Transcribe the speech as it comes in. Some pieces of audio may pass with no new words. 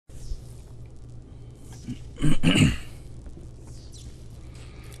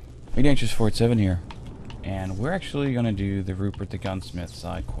Meet Anxious 47 here. And we're actually going to do the Rupert the Gunsmith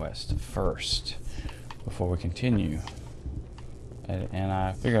side quest first, before we continue. And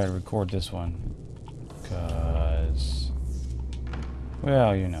I figured I'd record this one, because,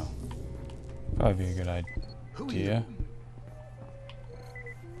 well, you know, probably be a good idea.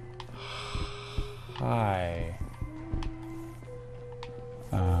 Hi.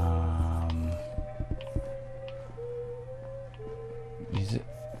 Is it...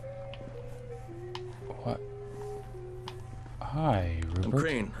 What? Hi, Rupert. I'm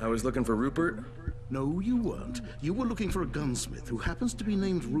Crane. I was looking for Rupert. No, you weren't. You were looking for a gunsmith who happens to be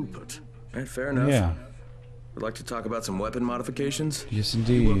named Rupert. Right, fair enough. Yeah. Would like to talk about some weapon modifications? Yes, You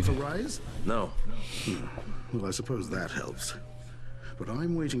work indeed. for Rise? No. Well, I suppose that helps. But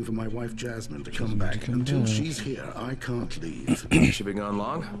I'm waiting for my wife Jasmine to come back. Until she's here, I can't leave. She been gone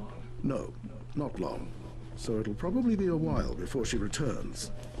long? No, not long. So it'll probably be a while before she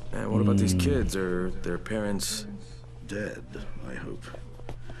returns. And what about these kids or their parents? Dead, I hope.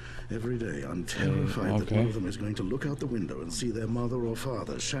 Every day I'm terrified that one of them is going to look out the window and see their mother or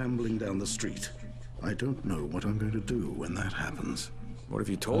father shambling down the street. I don't know what I'm going to do when that happens. What have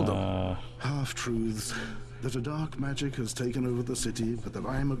you told them? Half-truths. That a dark magic has taken over the city, but that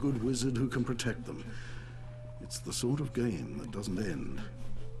I'm a good wizard who can protect them. It's the sort of game that doesn't end.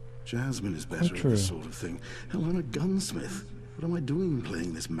 Jasmine is better at this sort of thing. Hell, I'm a gunsmith. What am I doing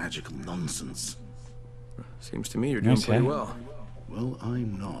playing this magical nonsense? Seems to me you're doing pretty well. Well,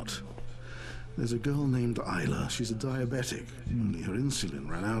 I'm not. There's a girl named Isla. She's a diabetic. Only her insulin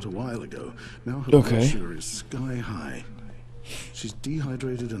ran out a while ago. Now her blood sugar is sky high. She's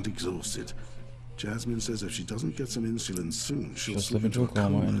dehydrated and exhausted. Jasmine says if she doesn't get some insulin soon, she'll slip into a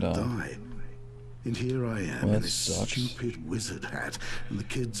coma and die. And here I am in this stupid wizard hat, and the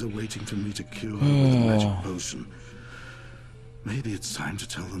kids are waiting for me to cure her with a magic potion. Maybe it's time to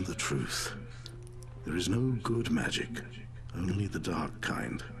tell them the truth. There is no good magic, only the dark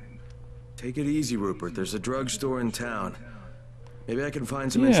kind. Take it easy, Rupert. There's a drugstore in town. Maybe I can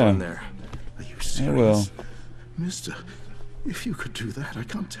find some insulin there. Are you serious? Mister, if you could do that, I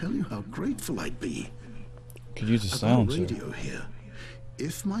can't tell you how grateful I'd be. Could use a I've silencer. got a radio here.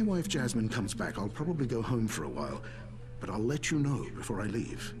 If my wife Jasmine comes back, I'll probably go home for a while, but I'll let you know before I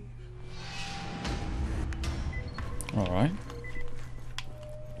leave. Alright.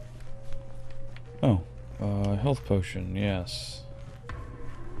 Oh, health potion, yes.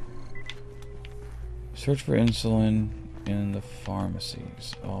 Search for insulin in the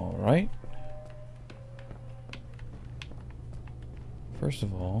pharmacies. Alright. First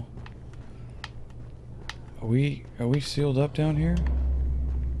of all, are we sealed up down here?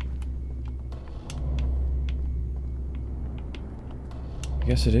 I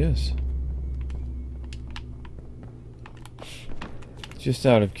guess it is. Just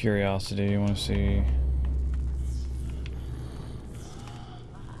out of curiosity, you want to see.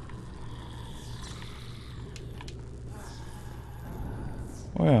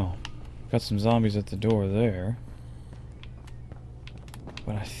 Well, got some zombies at the door there.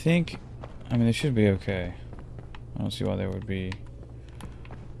 But I think, I mean, they should be okay. I don't see why there would be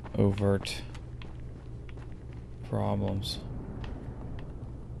overt problems.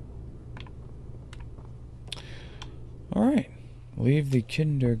 Alright. Leave the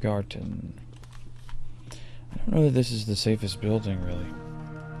kindergarten. I don't know that this is the safest building, really.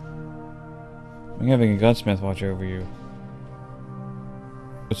 I mean, having a gunsmith watch over you.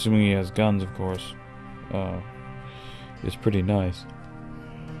 Assuming he has guns, of course. Is pretty nice.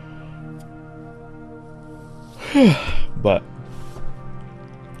 But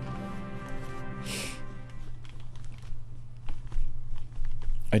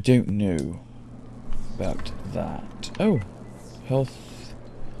I don't know about that. Oh, health.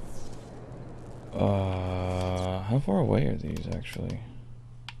 How far away are these actually?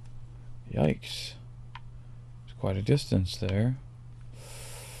 Yikes. It's quite a distance there.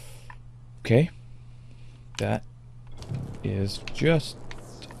 Okay. That is just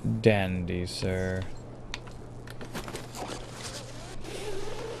dandy, sir.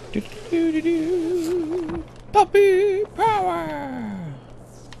 Puppy power!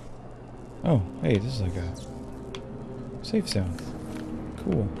 Oh, hey, this is like a safe zone.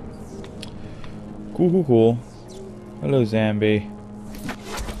 Cool. Cool. Hello, Zambi.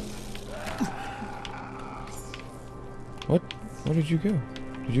 What? Where did you go?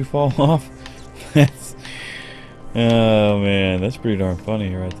 Did you fall off? Oh, man, that's pretty darn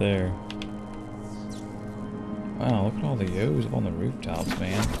funny right there. Wow, look at all the O's up on the rooftops,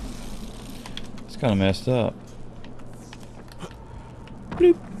 man. It's kind of messed up.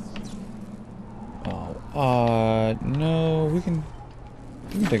 Bloop. No, we can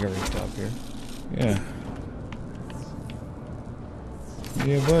take a rooftop here. Yeah.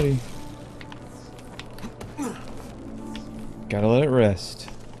 Yeah, buddy. Gotta let it rest.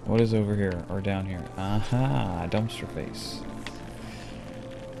 What is over here or down here? Aha, dumpster face.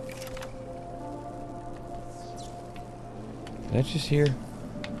 That's just here.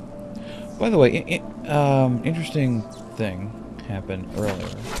 By the way, interesting thing happened earlier.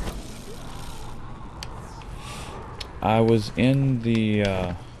 I was in the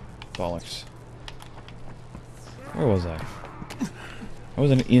bollocks. Where was I? I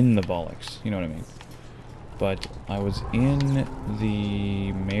wasn't in the bollocks. You know what I mean? But I was in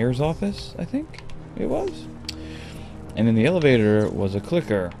the mayor's office, I think it was. And in the elevator was a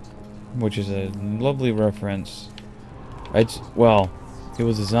clicker, which is a lovely reference. Well, it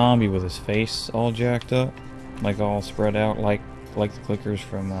was a zombie with his face all jacked up, like all spread out, like the clickers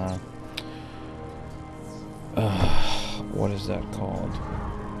from what is that called?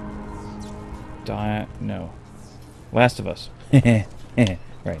 No, Last of Us.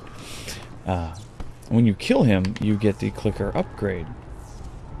 Right. When you kill him, you get the clicker upgrade,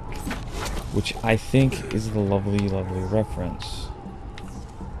 which I think is the lovely, lovely reference.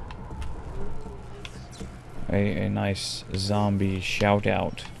 A nice zombie shout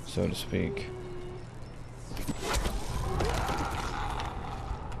out, so to speak.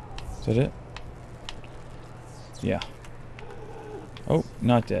 Is that it? Yeah. Oh,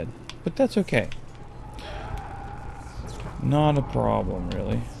 not dead. But that's okay. Not a problem,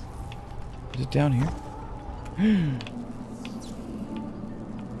 really. Is it down here?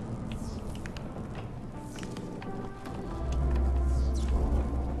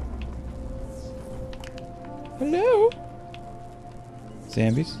 Hello?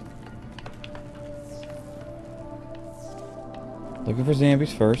 Zombies? Looking for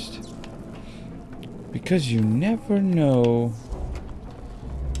zombies first. Because you never know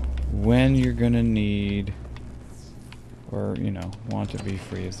when you're gonna need or, you know, want to be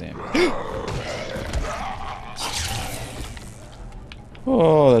free of zombies.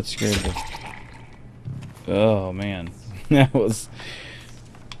 Oh, that scared me. Oh man. That was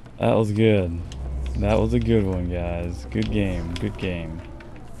good. That was a good one, guys. Good game. Good game.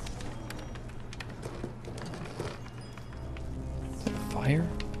 Is that fire?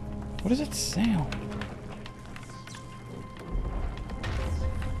 What does that sound?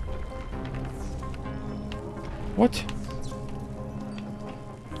 What?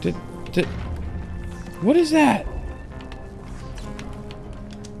 What is that?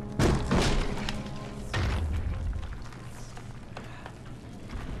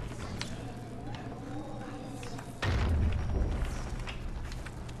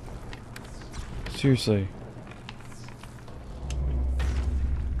 Seriously.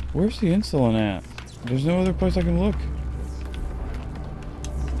 Where's the insulin at? There's no other place I can look.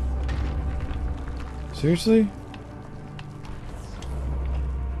 Seriously?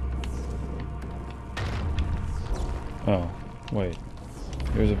 Oh, wait.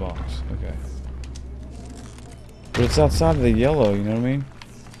 There's a box. Okay. But it's outside of the yellow, you know what I mean?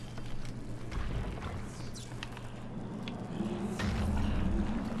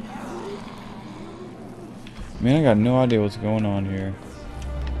 Man, I got no idea what's going on here.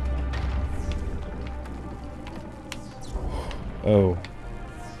 Oh.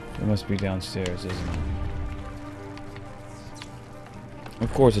 It must be downstairs, isn't it?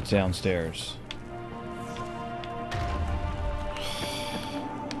 Of course it's downstairs.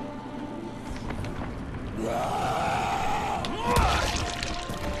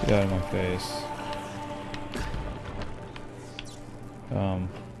 Get out of my face.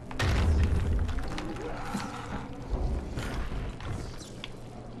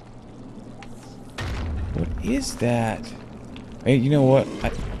 What is that? Hey, you know what?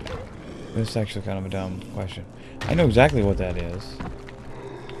 This is actually kind of a dumb question. I know exactly what that is.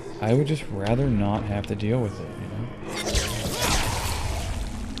 I would just rather not have to deal with it, you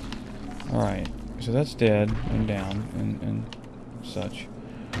know? Alright, so that's dead and down and such.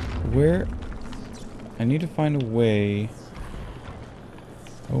 Where... I need to find a way...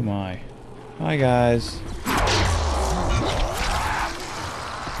 Oh my. Hi guys.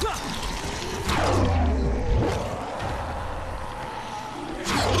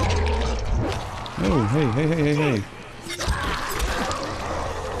 Oh, hey.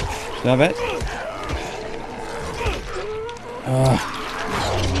 Stop it.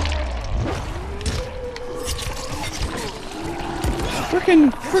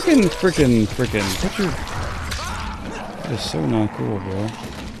 Frickin'. Put your... That is so not cool, bro.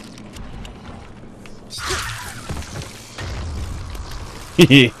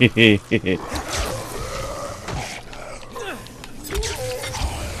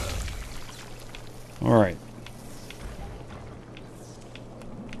 Alright.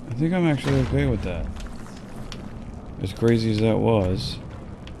 I think I'm actually okay with that. As crazy as that was.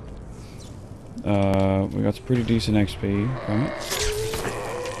 We got some pretty decent XP from it.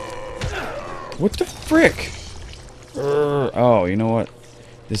 What the frick? Oh, you know what?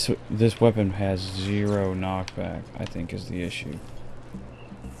 This weapon has 0 knockback, I think is the issue.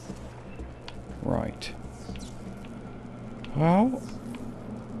 Right. How?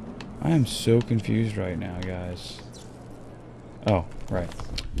 I am so confused right now, guys. Oh, right.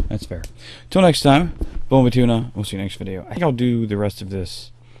 That's fair. Till next time, Boma Tuna. We'll see you next video. I think I'll do the rest of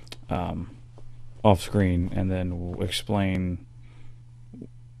this off screen and then we'll explain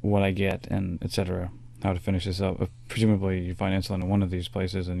what I get and etc. How to finish this up. Presumably you find insulin in one of these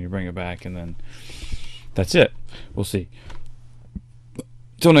places and you bring it back and then that's it. We'll see.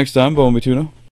 Till next time, Boma Tuna.